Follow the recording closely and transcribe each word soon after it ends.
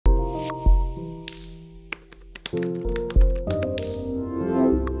Hello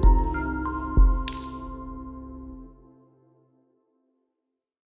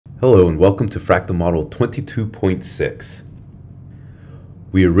and welcome to Fractal Model 22.6.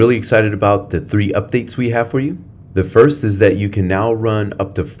 We are really excited about the 3 updates we have for you. The first is that you can now run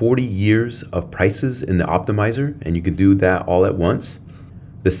up to 40 years of prices in the optimizer, and you can do that all at once.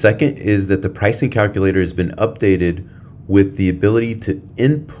 The second is that the pricing calculator has been updated with the ability to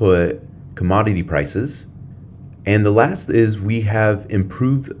input commodity prices. And the last is we have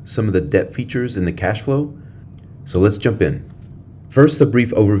improved some of the debt features in the cash flow. So let's jump in. First, a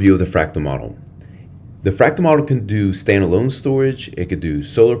brief overview of the Fractal model. The Fractal model can do standalone storage, it could do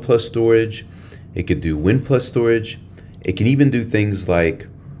solar plus storage, it could do wind plus storage, it can even do things like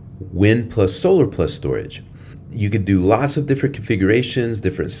wind plus solar plus storage. You could do lots of different configurations,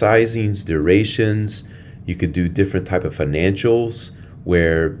 different sizings, durations. You could do different type of financials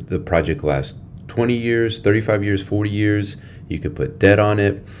where the project lasts 20 years, 35 years, 40 years. You could put debt on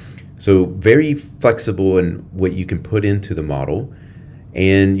it. So very flexible in what you can put into the model.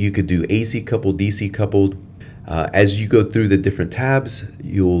 And you could do AC coupled, DC coupled. As you go through the different tabs,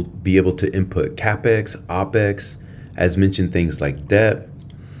 you'll be able to input CapEx, OpEx, as mentioned, things like debt.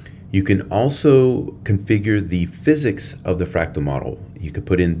 You can also configure the physics of the Fractal model. You could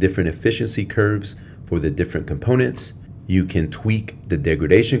put in different efficiency curves for the different components. You can tweak the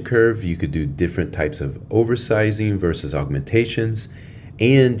degradation curve. You could do different types of oversizing versus augmentations.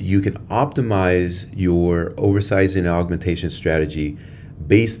 And you can optimize your oversizing and augmentation strategy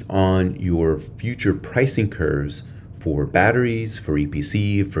based on your future pricing curves for batteries, for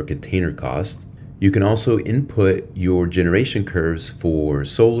EPC, for container cost. You can also input your generation curves for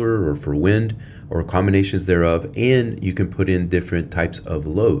solar or for wind or combinations thereof, and you can put in different types of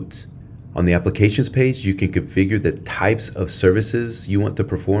loads. On the applications page, you can configure the types of services you want to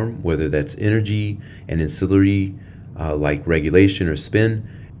perform, whether that's energy and ancillary like regulation or spin,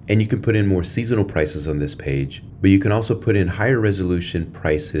 and you can put in more seasonal prices on this page, but you can also put in higher resolution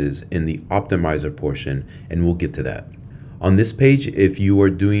prices in the optimizer portion, and we'll get to that. On this page, if you are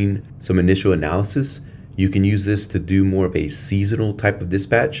doing some initial analysis, you can use this to do more of a seasonal type of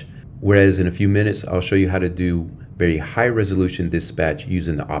dispatch, whereas in a few minutes, I'll show you how to do very high resolution dispatch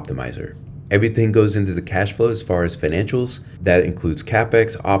using the optimizer. Everything goes into the cash flow as far as financials. That includes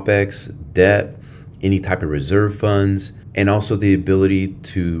CapEx, OpEx, debt, any type of reserve funds, and also the ability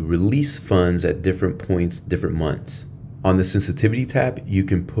to release funds at different points, different months. On the sensitivity tab, you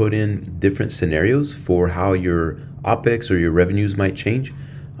can put in different scenarios for how your OpEx or your revenues might change.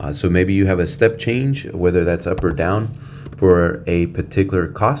 So maybe you have a step change, whether that's up or down for a particular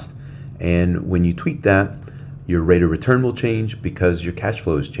cost. And when you tweak that, your rate of return will change because your cash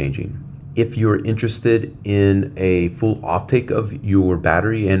flow is changing. If you're interested in a full offtake of your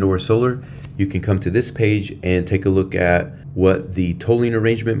battery and or solar, you can come to this page and take a look at what the tolling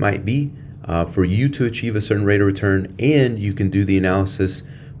arrangement might be for you to achieve a certain rate of return, and you can do the analysis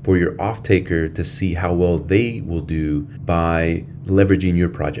for your off-taker to see how well they will do by leveraging your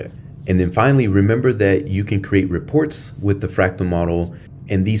project. And then finally, remember that you can create reports with the Fractal model,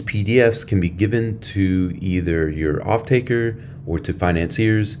 and these PDFs can be given to either your off-taker or to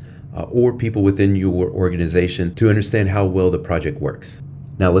financiers or people within your organization to understand how well the project works.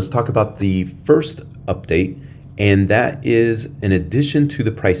 Now let's talk about the first update, and that is in addition to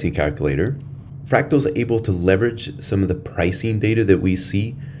the pricing calculator, Fractal is able to leverage some of the pricing data that we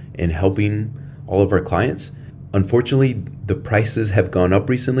see in helping all of our clients. Unfortunately, the prices have gone up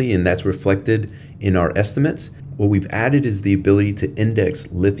recently, and that's reflected in our estimates. What we've added is the ability to index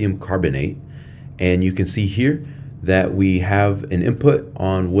lithium carbonate, and you can see here that we have an input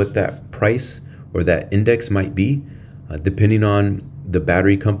on what that price or that index might be, depending on the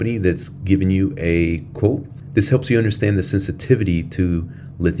battery company that's giving you a quote. This helps you understand the sensitivity to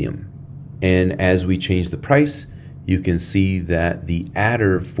lithium. And as we change the price, you can see that the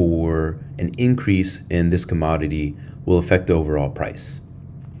adder for an increase in this commodity will affect the overall price.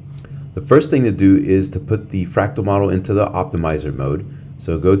 The first thing to do is to put the Fractal model into the optimizer mode.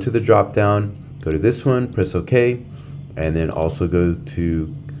 So go to the drop down, go to this one, press OK, and then also go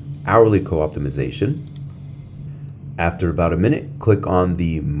to hourly co-optimization. After about a minute, click on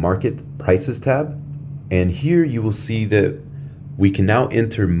the Market Prices tab, and here you will see that we can now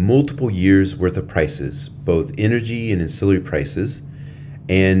enter multiple years worth of prices, both energy and ancillary prices,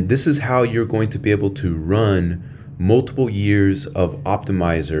 and this is how you're going to be able to run multiple years of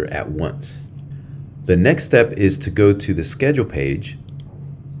optimizer at once. The next step is to go to the schedule page.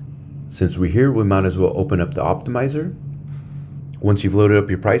 Since we're here, we might as well open up the optimizer. Once you've loaded up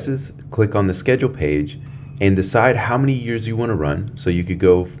your prices, click on the schedule page and decide how many years you want to run. So you could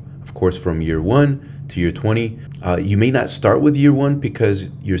go of course, from year 1 to year 20. You may not start with year 1 because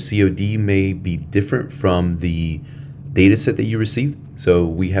your COD may be different from the data set that you receive. So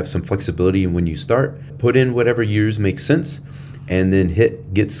we have some flexibility in when you start. Put in whatever years make sense and then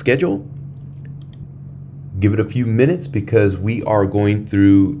hit Get Schedule. Give it a few minutes because we are going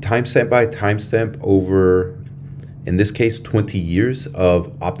through timestamp by timestamp over, in this case, 20 years of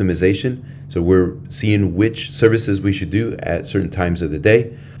optimization. So we're seeing which services we should do at certain times of the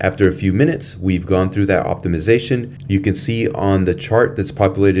day. After a few minutes, we've gone through that optimization. You can see on the chart that's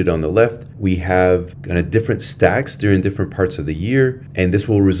populated on the left, we have kind of different stacks during different parts of the year, and this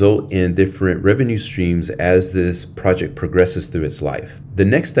will result in different revenue streams as this project progresses through its life. The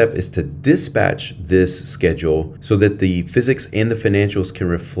next step is to dispatch this schedule so that the physics and the financials can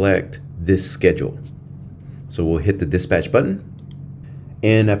reflect this schedule. So we'll hit the dispatch button.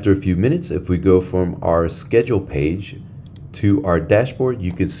 And after a few minutes, if we go from our schedule page to our dashboard,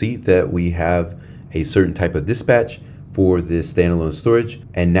 you can see that we have a certain type of dispatch for this standalone storage.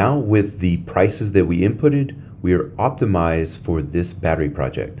 And now with the prices that we inputted, we are optimized for this battery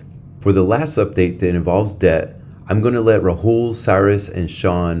project. For the last update that involves debt, I'm going to let Rahul, Cyrus, and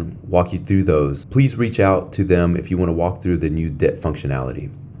Sean walk you through those. Please reach out to them if you want to walk through the new debt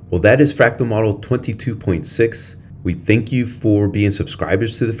functionality. Well, that is Fractal Model 22.6. We thank you for being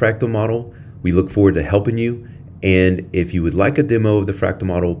subscribers to the Fractal Model. We look forward to helping you. And if you would like a demo of the Fractal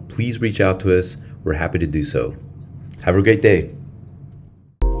Model, please reach out to us. We're happy to do so. Have a great day.